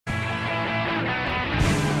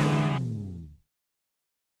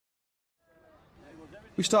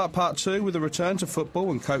We start part two with a return to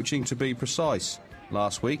football and coaching, to be precise.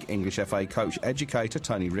 Last week, English FA coach educator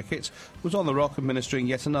Tony Ricketts was on the Rock administering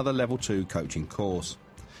yet another Level 2 coaching course.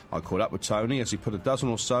 I caught up with Tony as he put a dozen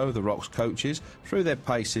or so of the Rock's coaches through their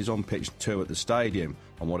paces on pitch 2 at the stadium,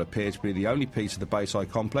 on what appears to be the only piece of the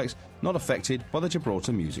Bayside complex not affected by the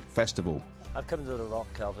Gibraltar Music Festival. I've come to the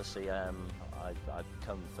Rock, obviously. I've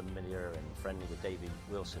become familiar and friendly with Davy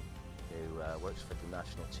Wilson, who works for the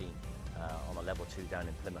national team on a Level 2 down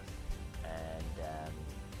in Plymouth. And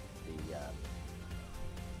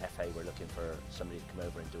the FA were looking for somebody to come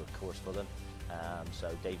over and do a course for them.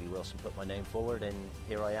 So Davy Wilson put my name forward, and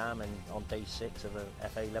here I am, and on day 6 of a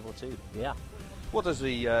FA Level 2. Yeah. What does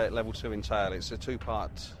the Level 2 entail? It's a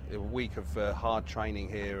two-part week of hard training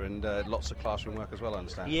here, and lots of classroom work as well, I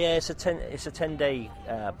understand. Yeah, it's a 10-day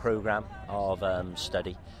programme of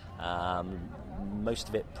study. Most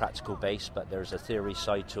of it practical based, but there's a theory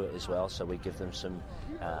side to it as well. So we give them some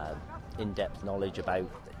in-depth knowledge about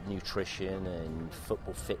nutrition and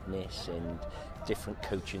football fitness and different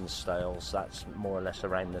coaching styles. That's more or less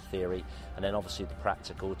around the theory, and then obviously the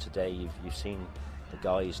practical. Today you've seen the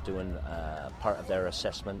guys doing part of their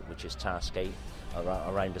assessment, which is task 8,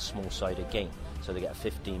 around a small-sided game. So they get a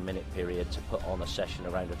 15-minute period to put on a session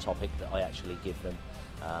around a topic that I actually give them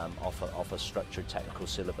off a structured technical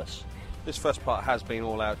syllabus. This first part has been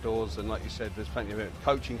all outdoors, and like you said, there's plenty of it.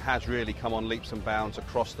 Coaching has really come on leaps and bounds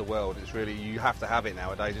across the world. It's really, you have to have it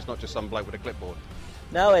nowadays. It's not just some bloke with a clipboard.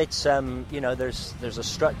 No, it's there's a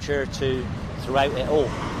structure throughout it all.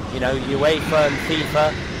 You know, UEFA and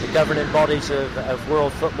FIFA, the governing bodies of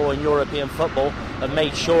world football and European football, have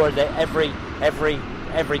made sure that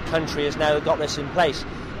every country has now got this in place.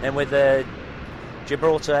 And with the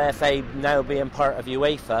Gibraltar FA now being part of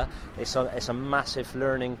UEFA, it's a massive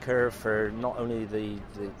learning curve for not only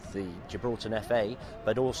the Gibraltar FA,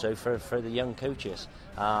 but also for the young coaches.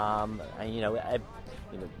 And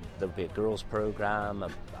there'll be a girls program, a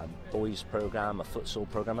boys program, a futsal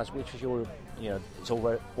program, which is it's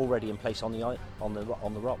already in place on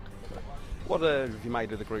the Rock. What have you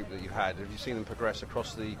made of the group that you had? Have you seen them progress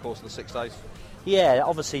across the course of the 6 days? Yeah,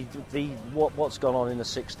 obviously what's gone on in the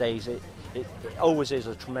 6 days, it always is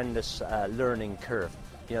a tremendous learning curve.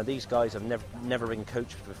 You know, these guys have never been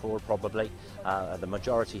coached before, probably. The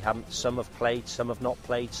majority haven't. Some have played, some have not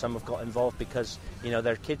played, some have got involved because,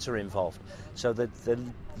 their kids are involved. So the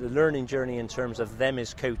learning journey in terms of them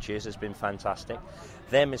as coaches has been fantastic.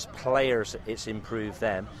 Them as players, it's improved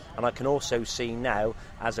them. And I can also see now,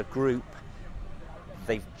 as a group,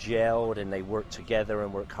 they've gelled and they work together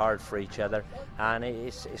and work hard for each other. And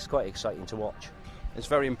it's quite exciting to watch. It's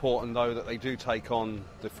very important, though, that they do take on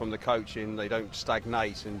from the coaching. They don't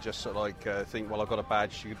stagnate and just sort of think, well, I've got a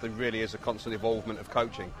badge. There really is a constant involvement of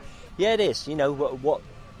coaching. Yeah, it is.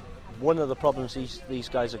 One of the problems these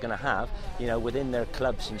guys are going to have, within their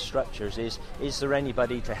clubs and structures is there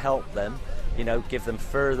anybody to help them, give them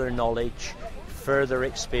further knowledge, further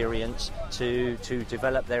experience to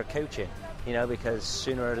develop their coaching? Because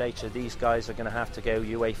sooner or later these guys are going to have to go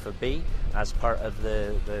UEFA B as part of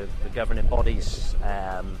the governing bodies.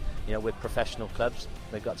 With professional clubs,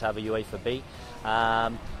 they've got to have a UEFA B,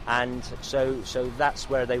 and so that's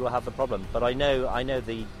where they will have the problem. But I know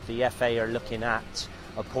the FA are looking at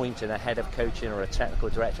appointing a head of coaching or a technical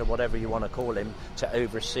director, whatever you want to call him, to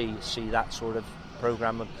oversee that sort of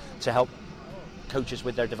programme to help coaches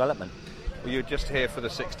with their development. Well, you're just here for the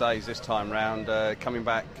 6 days this time round, coming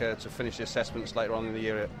back to finish the assessments later on in the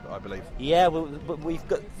year, I believe. Yeah, well,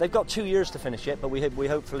 they've got 2 years to finish it, but we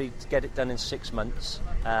hopefully get it done in 6 months.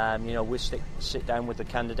 We'll sit down with the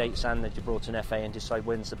candidates and the Gibraltar FA and decide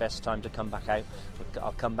when's the best time to come back out.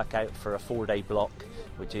 I'll come back out for a 4-day block.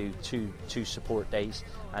 We do two support days,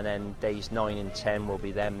 and then days 9 and 10 will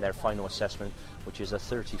be their final assessment, which is a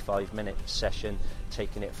 35-minute session,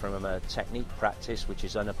 taking it from a technique practice, which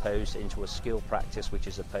is unopposed, into a skill practice, which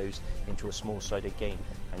is opposed, into a small-sided game.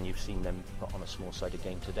 And you've seen them put on a small-sided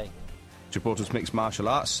game today. Gibraltar's mixed martial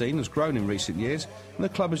arts scene has grown in recent years, and the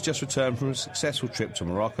club has just returned from a successful trip to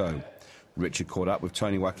Morocco. Richard caught up with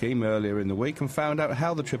Tony Joaquim earlier in the week and found out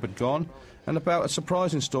how the trip had gone and about a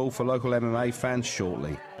surprise in store for local MMA fans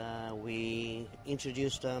shortly. We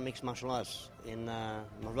introduced mixed martial arts in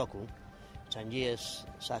Morocco, 10 years,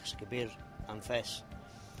 Saks, Kabir and Fes,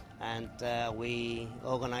 and we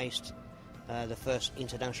organised the first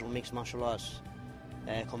international mixed martial arts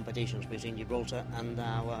competitions between Gibraltar and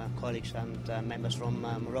our colleagues and members from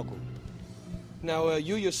Morocco. Now,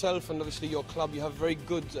 you yourself and obviously your club, you have very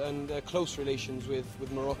good and close relations with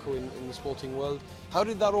Morocco in the sporting world. How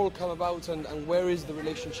did that all come about, and where is the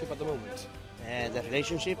relationship at the moment? The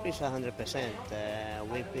relationship is 100%.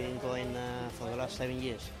 We've been going for the last 7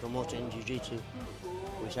 years promoting Jiu-Jitsu.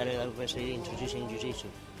 We started obviously introducing Jiu-Jitsu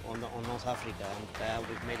on North Africa, and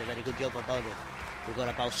we've made a very good job about it. We've got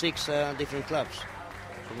about 6 different clubs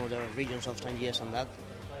from other regions of Tangiers and that,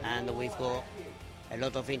 and we've got a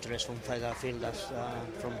lot of interest from further field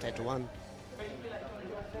from Tetuan.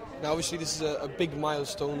 Now, obviously, this is a big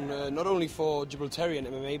milestone, not only for Gibraltarian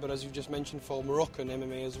MMA, but as you've just mentioned, for Moroccan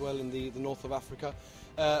MMA as well in the north of Africa.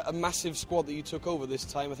 A massive squad that you took over this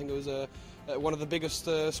time. I think it was one of the biggest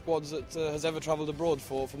squads that has ever travelled abroad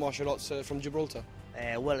for martial arts from Gibraltar.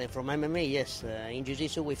 Well, from MMA, yes. In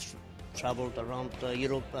Jiu-Jitsu, we've travelled around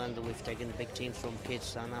Europe, and we've taken big teams from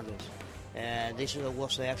kids and adults. This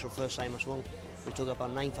was the actual first time as well. We took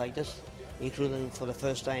about 9 fighters, including for the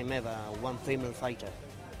first time ever 1 female fighter.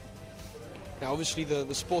 Now, obviously,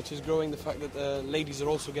 the sport is growing. The fact that ladies are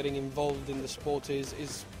also getting involved in the sport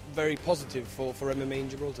is very positive for MMA in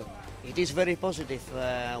Gibraltar. It is very positive.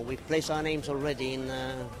 We've placed our names already in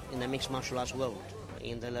the mixed martial arts world.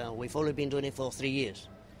 We've only been doing it for 3 years,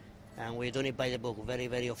 and we're doing it by the book, very,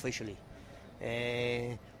 very officially.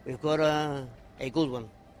 We've got a good one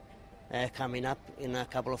coming up in a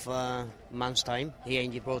couple of months' time here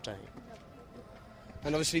in Gibraltar.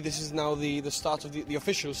 And obviously this is now the start of the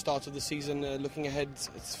official start of the season, looking ahead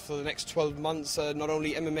for the next 12 months, not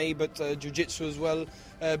only MMA but Jiu-Jitsu as well.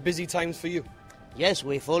 Busy times for you. Yes,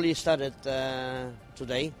 we've only started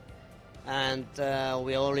today, and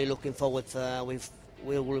we're only looking forward.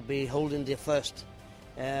 We will be holding the first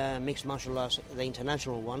mixed martial arts, the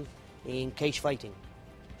international one, in cage fighting.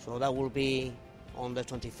 So that will be on the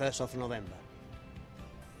 21st of November.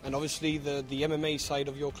 And obviously the MMA side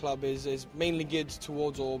of your club is mainly geared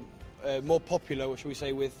towards, or more popular, should we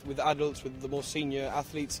say, with adults, with the more senior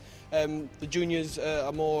athletes. The juniors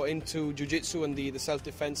are more into jiu-jitsu and the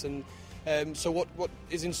self-defense. And so what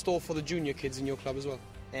is in store for the junior kids in your club as well?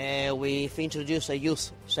 We've introduced a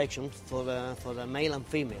youth section for the male and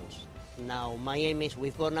females. Now my aim is,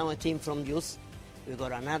 we've got now a team from youth, we've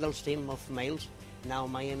got an adult team of males. Now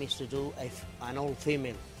my aim is to do an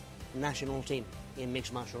all-female national team in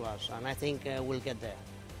mixed martial arts, and I think we'll get there.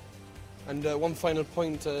 And one final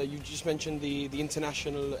point, you just mentioned the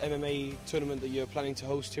international MMA tournament that you're planning to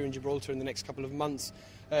host here in Gibraltar in the next couple of months.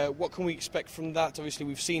 What can we expect from that? Obviously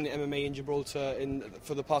we've seen MMA in Gibraltar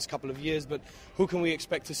for the past couple of years, but who can we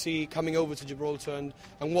expect to see coming over to Gibraltar,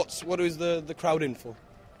 and what is the crowd in for?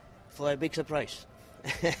 For a big surprise.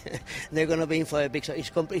 They're going to be in for a big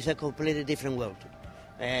surprise. It's a completely different world.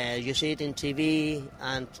 You see it in TV,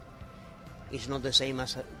 and it's not the same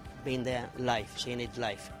as being there live, seeing it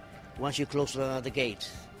live. Once you close the gate,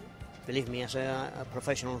 believe me, as a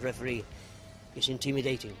professional referee, it's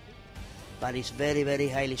intimidating. But it's very, very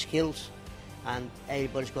highly skilled, and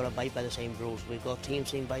everybody's got to abide by the same rules. We've got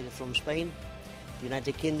teams invited from Spain,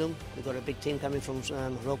 United Kingdom, we've got a big team coming from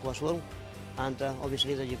Morocco as well, and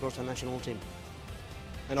obviously the Gibraltar national team.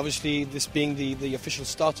 And obviously, this being the official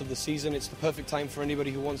start of the season, it's the perfect time for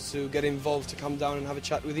anybody who wants to get involved to come down and have a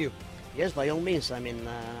chat with you. Yes, by all means. I mean,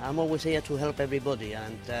 I'm always here to help everybody,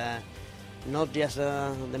 and not just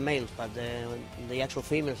the males, but the actual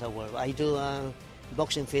females as well. I do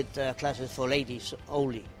boxing fit classes for ladies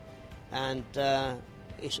only, and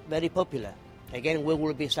it's very popular. Again, we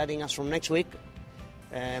will be starting us from next week,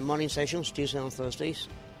 morning sessions, Tuesdays and Thursdays,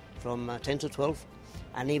 from 10 to 12,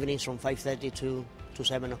 and evenings from 5:30 to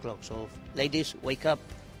 7 o'clock. So, ladies, wake up.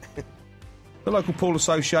 The local pool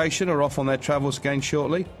association are off on their travels again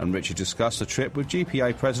shortly, and Richard discussed the trip with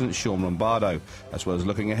GPA President Sean Lombardo, as well as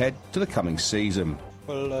looking ahead to the coming season.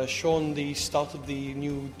 Well, Sean, the start of the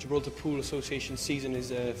new Gibraltar Pool Association season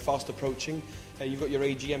is fast approaching. You've got your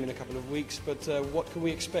AGM in a couple of weeks, but what can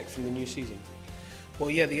we expect from the new season?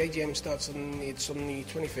 Well, yeah, the AGM starts on the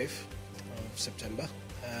 25th of September.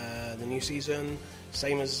 The new season,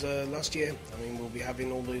 same as last year. I mean, we'll be having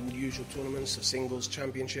all the usual tournaments, the singles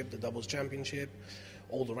championship, the doubles championship,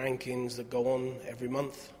 all the rankings that go on every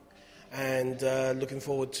month, and looking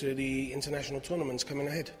forward to the international tournaments coming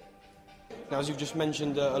ahead. Now, as you've just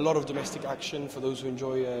mentioned, a lot of domestic action for those who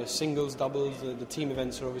enjoy singles, doubles. The team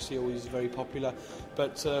events are obviously always very popular,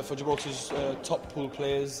 but for Gibraltar's top pool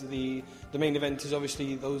players, the main event is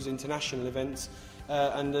obviously those international events.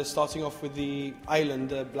 And starting off with the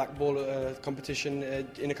Island Black Ball competition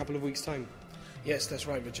in a couple of weeks' time. Yes, that's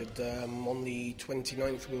right, Richard. On the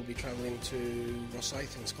 29th, we'll be travelling to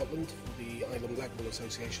Rosyth in Scotland for the Island Black Ball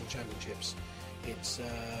Association Championships. It's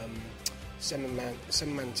a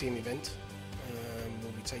seven-man team event.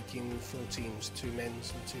 We'll be taking 4 teams, 2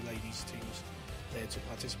 men's and 2 ladies' teams there to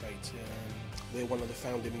participate. We're one of the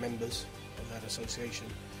founding members of that association.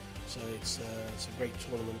 So it's a great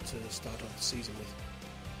tournament to start off the season with.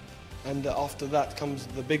 And after that comes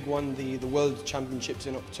the big one, the World Championships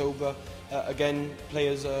in October. Again,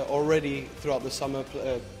 players are already throughout the summer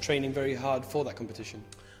training very hard for that competition.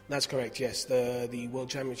 That's correct, yes. The World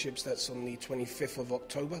Championships, that's on the 25th of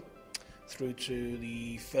October through to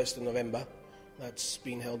the 1st of November. That's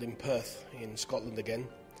been held in Perth in Scotland again.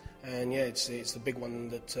 And yeah, it's the big one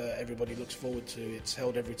that everybody looks forward to. It's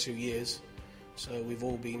held every 2 years. So we've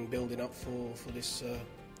all been building up for this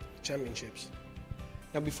championships.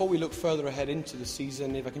 Now, before we look further ahead into the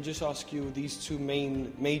season, if I can just ask you these two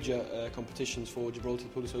major competitions for Gibraltar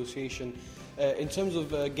Pool Association. In terms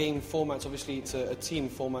of game formats, obviously it's a team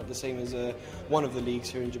format, the same as one of the leagues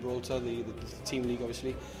here in Gibraltar, the team league,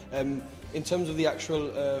 obviously. In terms of the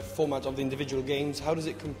actual format of the individual games, how does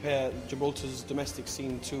it compare Gibraltar's domestic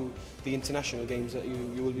scene to the international games that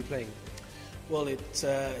you will be playing? Well, it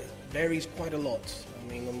varies quite a lot.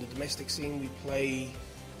 I mean, on the domestic scene, we play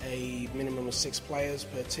a minimum of 6 players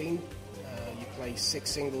per team. You play 6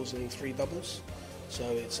 singles and 3 doubles, so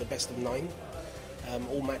it's a best of 9.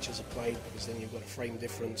 All matches are played because then you've got a frame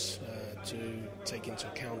difference to take into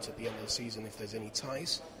account at the end of the season if there's any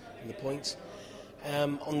ties in the points.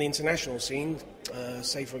 On the international scene,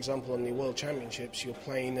 say for example on the World Championships, you're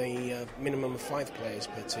playing a minimum of 5 players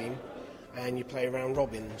per team, and you play round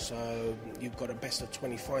robin, so you've got a best of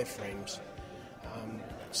 25 frames.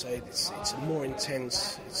 So it's a more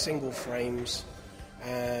intense, single frames,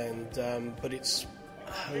 and but it's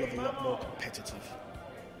a hell of a lot more competitive.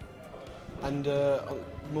 And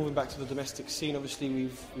moving back to the domestic scene, obviously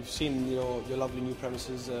we've seen your lovely new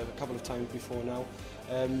premises a couple of times before now.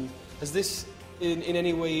 Has this in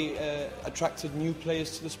any way attracted new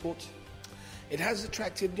players to the sport? It has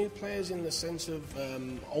attracted new players in the sense of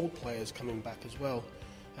old players coming back as well.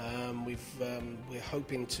 We're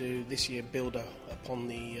hoping to this year build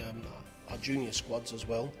upon our junior squads as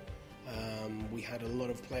well. We had a lot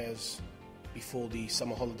of players before the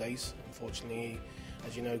summer holidays. Unfortunately,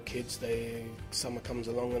 as you know, kids, summer comes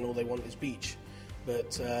along and all they want is beach.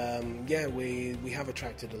 But yeah, we have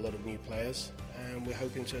attracted a lot of new players, and we're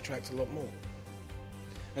hoping to attract a lot more.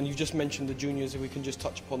 And you just mentioned the juniors, if we can just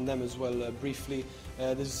touch upon them as well briefly.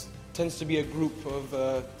 There tends to be a group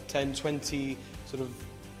of 10, 20 sort of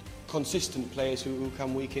consistent players who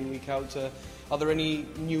come week in, week out. Are there any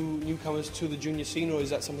newcomers to the junior scene, or is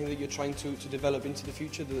that something that you're trying to develop into the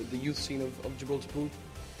future, the youth scene of Gibraltar Pool?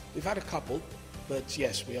 We've had a couple, but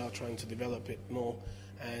yes, we are trying to develop it more,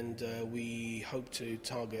 and we hope to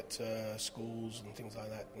target schools and things like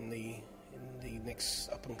that in the next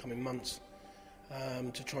up and coming months.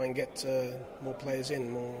 To try and get more players in,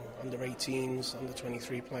 more under 18s, under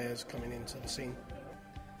 23 players coming into the scene.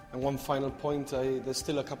 And one final point, there's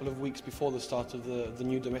still a couple of weeks before the start of the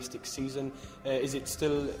new domestic season. Is it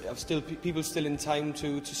still people still in time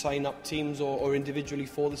to sign up teams or individually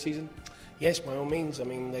for the season? Yes, by all means. I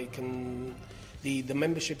mean, they can. The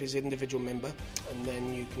membership is individual member, and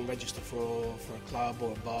then you can register for a club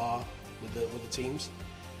or a bar with the teams.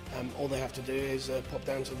 All they have to do is pop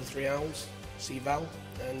down to the 3 Owls, see Val,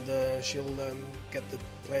 and she'll get the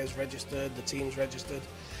players registered, the teams registered.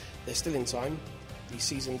 They're still in time. The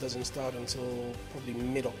season doesn't start until probably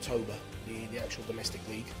mid-October, the actual domestic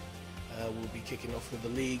league. We'll be kicking off with the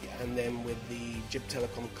league, and then with the Gib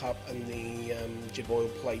Telecom Cup and the Gib Oil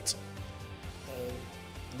Plate,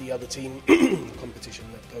 the other team competition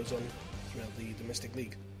that goes on throughout the domestic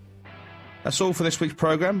league. That's all for this week's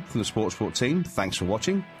programme from the Sportsport team. Thanks for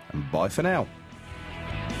watching, and bye for now.